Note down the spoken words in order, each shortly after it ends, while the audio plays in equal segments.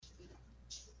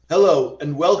Hello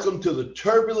and welcome to the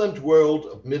turbulent world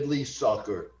of Middle East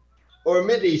soccer, or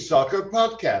Mideast Soccer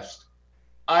podcast.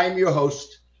 I'm your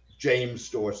host, James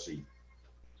Dorsey.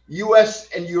 US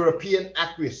and European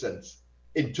acquiescence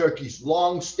in Turkey's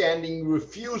long-standing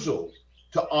refusal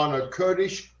to honor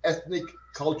Kurdish ethnic,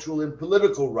 cultural, and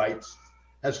political rights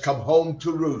has come home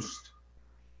to roost,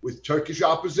 with Turkish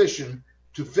opposition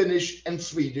to Finnish and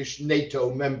Swedish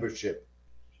NATO membership.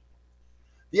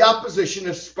 The opposition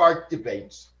has sparked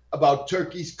debates about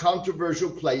Turkey's controversial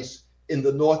place in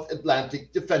the North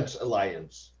Atlantic Defense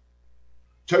Alliance.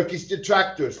 Turkey's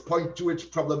detractors point to its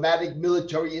problematic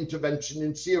military intervention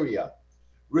in Syria,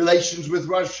 relations with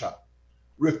Russia,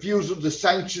 refusal to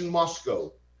sanction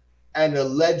Moscow, and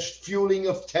alleged fueling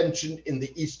of tension in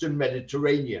the Eastern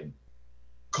Mediterranean,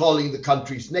 calling the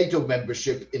country's NATO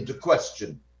membership into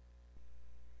question.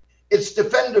 Its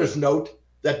defenders note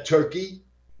that Turkey,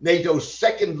 NATO's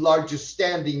second largest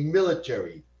standing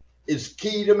military, is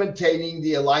key to maintaining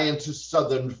the alliance's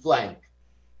southern flank.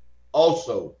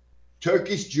 Also,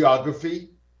 Turkey's geography,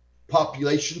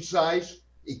 population size,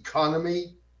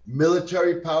 economy,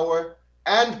 military power,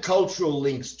 and cultural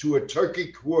links to a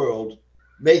Turkic world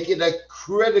make it a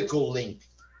critical link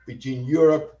between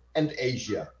Europe and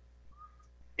Asia.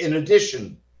 In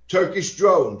addition, Turkish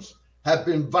drones have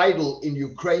been vital in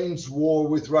Ukraine's war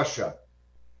with Russia,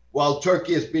 while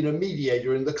Turkey has been a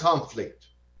mediator in the conflict,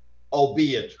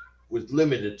 albeit with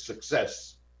limited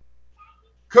success.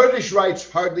 Kurdish rights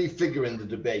hardly figure in the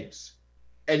debates,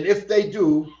 and if they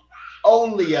do,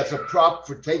 only as a prop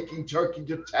for taking Turkey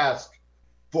to task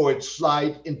for its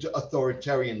slide into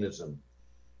authoritarianism.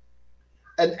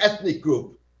 An ethnic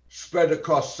group spread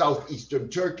across southeastern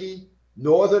Turkey,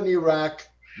 northern Iraq,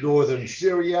 northern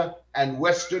Syria, and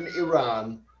western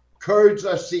Iran, Kurds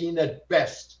are seen at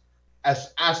best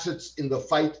as assets in the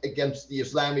fight against the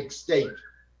Islamic State,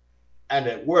 and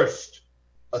at worst,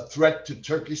 a threat to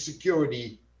Turkish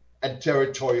security and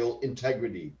territorial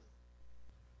integrity.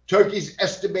 Turkey's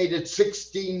estimated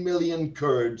 16 million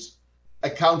Kurds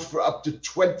account for up to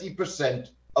 20%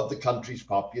 of the country's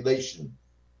population.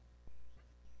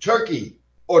 Turkey,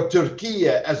 or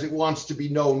Türkiye as it wants to be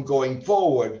known going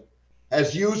forward,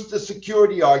 has used the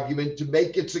security argument to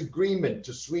make its agreement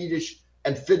to Swedish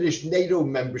and Finnish NATO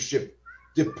membership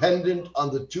dependent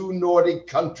on the two Nordic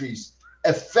countries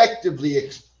effectively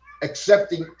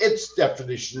accepting its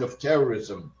definition of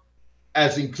terrorism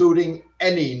as including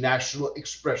any national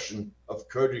expression of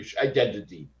Kurdish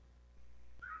identity.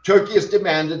 Turkey has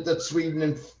demanded that Sweden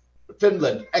and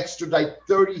Finland extradite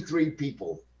 33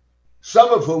 people, some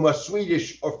of whom are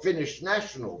Swedish or Finnish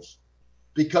nationals,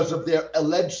 because of their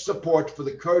alleged support for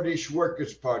the Kurdish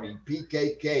Workers' Party,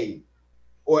 PKK,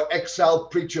 or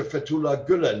exiled preacher Fethullah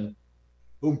Gulen,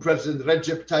 whom President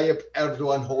Recep Tayyip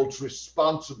Erdogan holds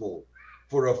responsible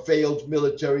for a failed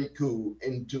military coup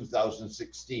in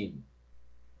 2016.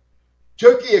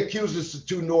 Turkey accuses the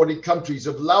two Nordic countries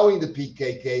of allowing the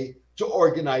PKK to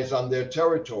organize on their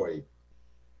territory.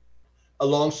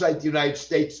 Alongside the United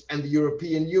States and the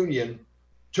European Union,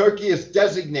 Turkey has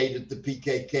designated the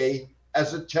PKK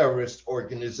as a terrorist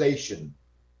organization.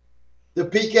 The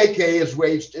PKK has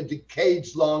waged a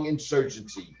decades-long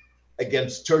insurgency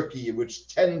against Turkey, in which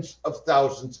tens of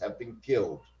thousands have been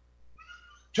killed.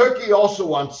 Turkey also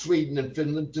wants Sweden and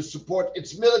Finland to support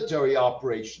its military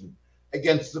operation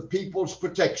against the People's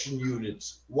Protection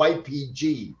Units,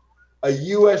 YPG, a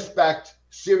US-backed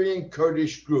Syrian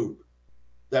Kurdish group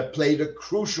that played a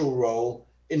crucial role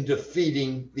in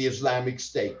defeating the Islamic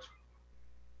State.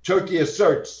 Turkey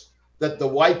asserts that the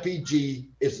YPG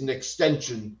is an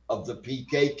extension of the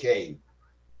PKK.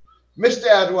 Mr.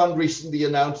 Erdogan recently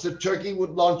announced that Turkey would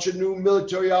launch a new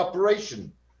military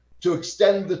operation to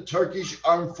extend the Turkish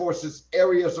armed forces'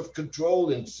 areas of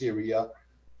control in Syria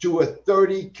to a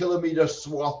 30-kilometer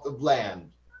swath of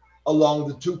land along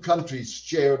the two countries'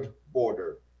 shared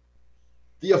border.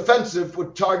 The offensive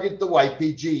would target the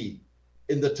YPG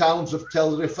in the towns of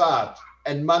Tel Rifat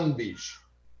and Manbij,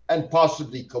 and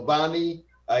possibly Kobani,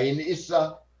 Ain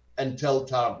Issa, and Tel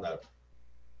Tarnar.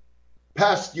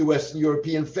 Past US and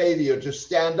European failure to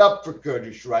stand up for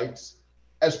Kurdish rights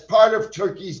as part of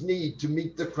Turkey's need to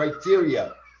meet the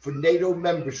criteria for NATO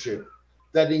membership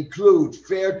that include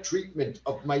fair treatment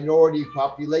of minority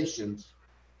populations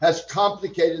has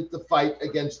complicated the fight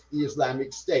against the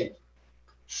Islamic State,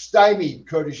 stymied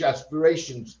Kurdish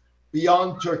aspirations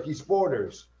beyond Turkey's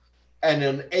borders, and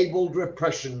enabled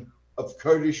repression of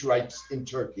Kurdish rights in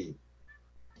Turkey.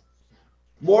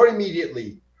 More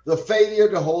immediately, the failure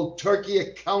to hold Turkey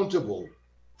accountable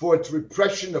for its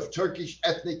repression of Turkish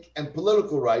ethnic and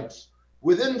political rights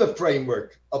within the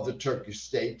framework of the Turkish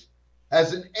state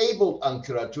has enabled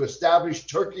Ankara to establish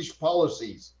Turkish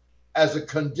policies as a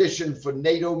condition for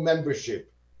NATO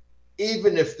membership,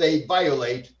 even if they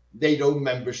violate NATO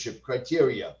membership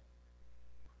criteria.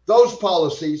 Those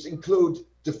policies include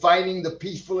defining the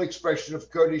peaceful expression of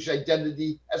Kurdish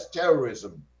identity as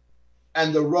terrorism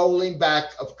and the rolling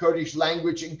back of Kurdish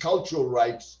language and cultural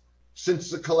rights since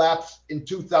the collapse in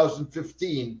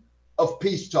 2015 of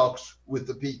peace talks with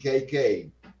the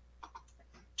PKK.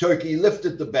 Turkey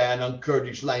lifted the ban on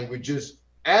Kurdish languages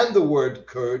and the word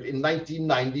Kurd in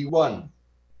 1991.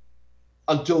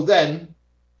 Until then,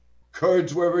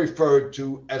 Kurds were referred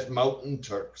to as Mountain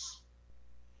Turks.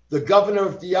 The governor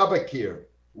of Diyarbakir,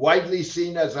 widely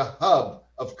seen as a hub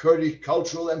of Kurdish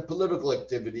cultural and political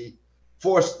activity,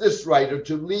 forced this writer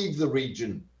to leave the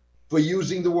region for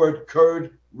using the word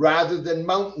Kurd rather than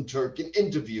Mountain Turk in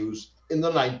interviews in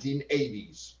the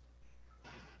 1980s.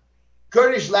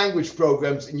 Kurdish language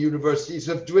programs in universities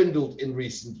have dwindled in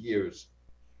recent years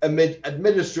amid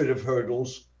administrative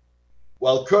hurdles,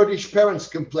 while Kurdish parents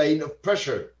complain of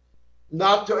pressure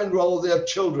not to enroll their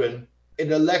children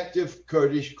in elective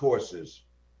Kurdish courses.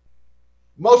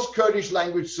 Most Kurdish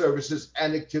language services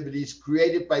and activities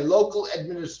created by local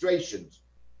administrations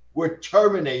were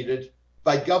terminated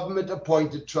by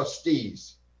government-appointed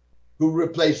trustees who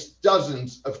replaced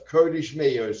dozens of Kurdish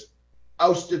mayors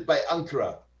ousted by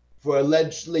Ankara for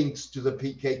alleged links to the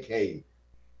PKK.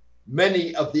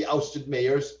 Many of the ousted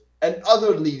mayors and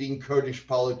other leading Kurdish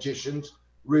politicians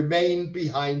remain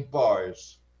behind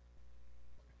bars.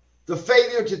 The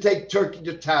failure to take Turkey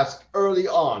to task early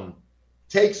on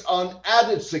takes on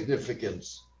added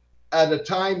significance at a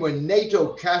time when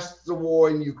NATO casts the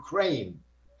war in Ukraine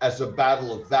as a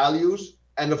battle of values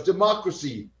and of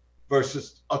democracy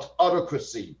versus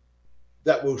autocracy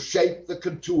that will shape the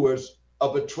contours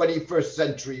of a 21st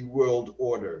century world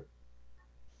order.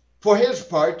 For his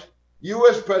part,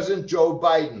 US President Joe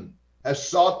Biden has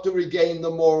sought to regain the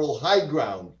moral high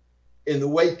ground in the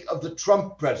wake of the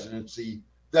Trump presidency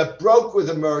that broke with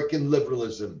American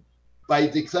liberalism by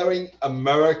declaring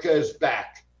America is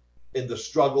back in the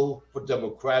struggle for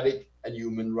democratic and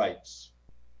human rights.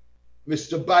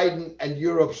 Mr. Biden and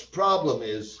Europe's problem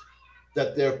is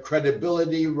that their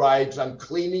credibility rides on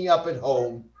cleaning up at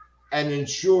home and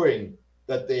ensuring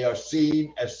that they are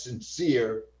seen as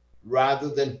sincere rather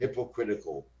than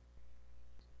hypocritical.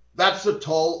 That's a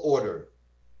tall order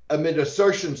amid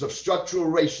assertions of structural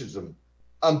racism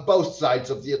on both sides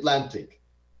of the Atlantic,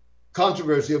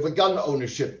 controversy over gun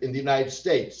ownership in the United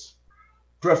States,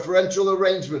 preferential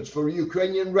arrangements for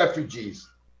Ukrainian refugees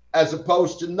as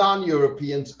opposed to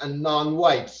non-Europeans and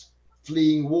non-whites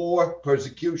fleeing war,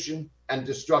 persecution, and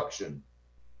destruction,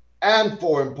 and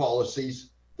foreign policies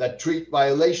that treat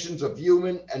violations of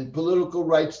human and political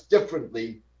rights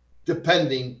differently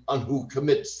depending on who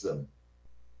commits them.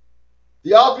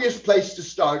 The obvious place to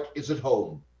start is at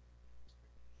home.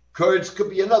 Kurds could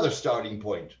be another starting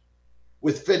point,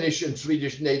 with Finnish and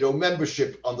Swedish NATO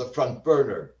membership on the front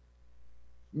burner.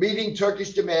 Meeting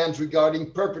Turkish demands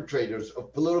regarding perpetrators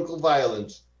of political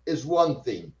violence is one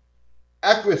thing.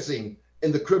 Acquiescing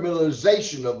in the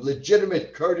criminalization of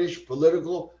legitimate Kurdish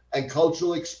political and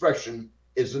cultural expression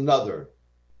is another.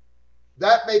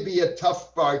 That may be a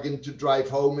tough bargain to drive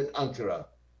home in Ankara.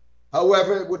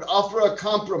 However, it would offer a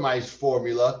compromise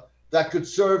formula that could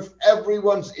serve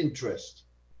everyone's interest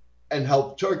and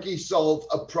help Turkey solve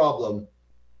a problem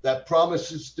that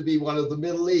promises to be one of the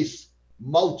Middle East's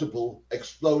multiple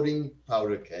exploding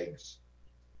powder kegs.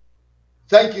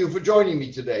 Thank you for joining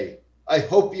me today. I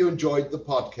hope you enjoyed the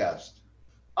podcast.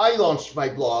 I launched my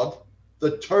blog,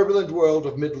 The Turbulent World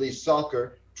of Middle East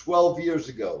Soccer, 12 years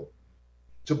ago.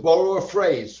 To borrow a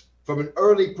phrase from an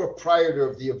early proprietor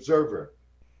of The Observer,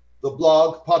 the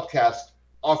blog podcast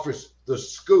offers the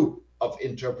scoop of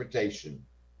interpretation.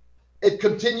 It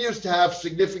continues to have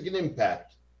significant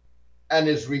impact and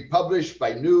is republished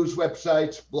by news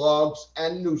websites, blogs,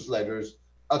 and newsletters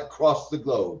across the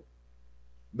globe.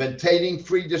 Maintaining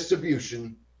free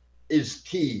distribution is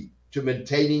key to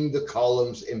maintaining the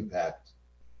column's impact.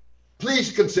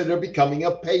 Please consider becoming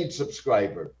a paid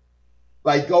subscriber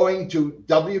by going to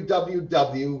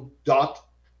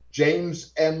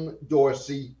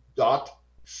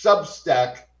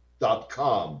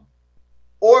www.jamesmdorsey.substack.com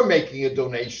or making a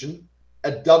donation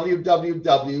at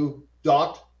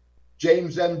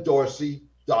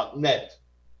www.jamesmdorsey.net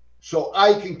so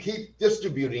I can keep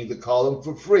distributing the column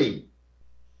for free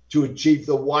to achieve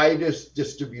the widest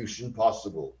distribution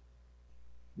possible.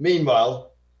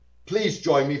 Meanwhile, please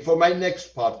join me for my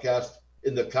next podcast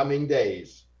in the coming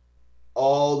days.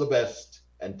 All the best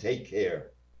and take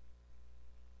care.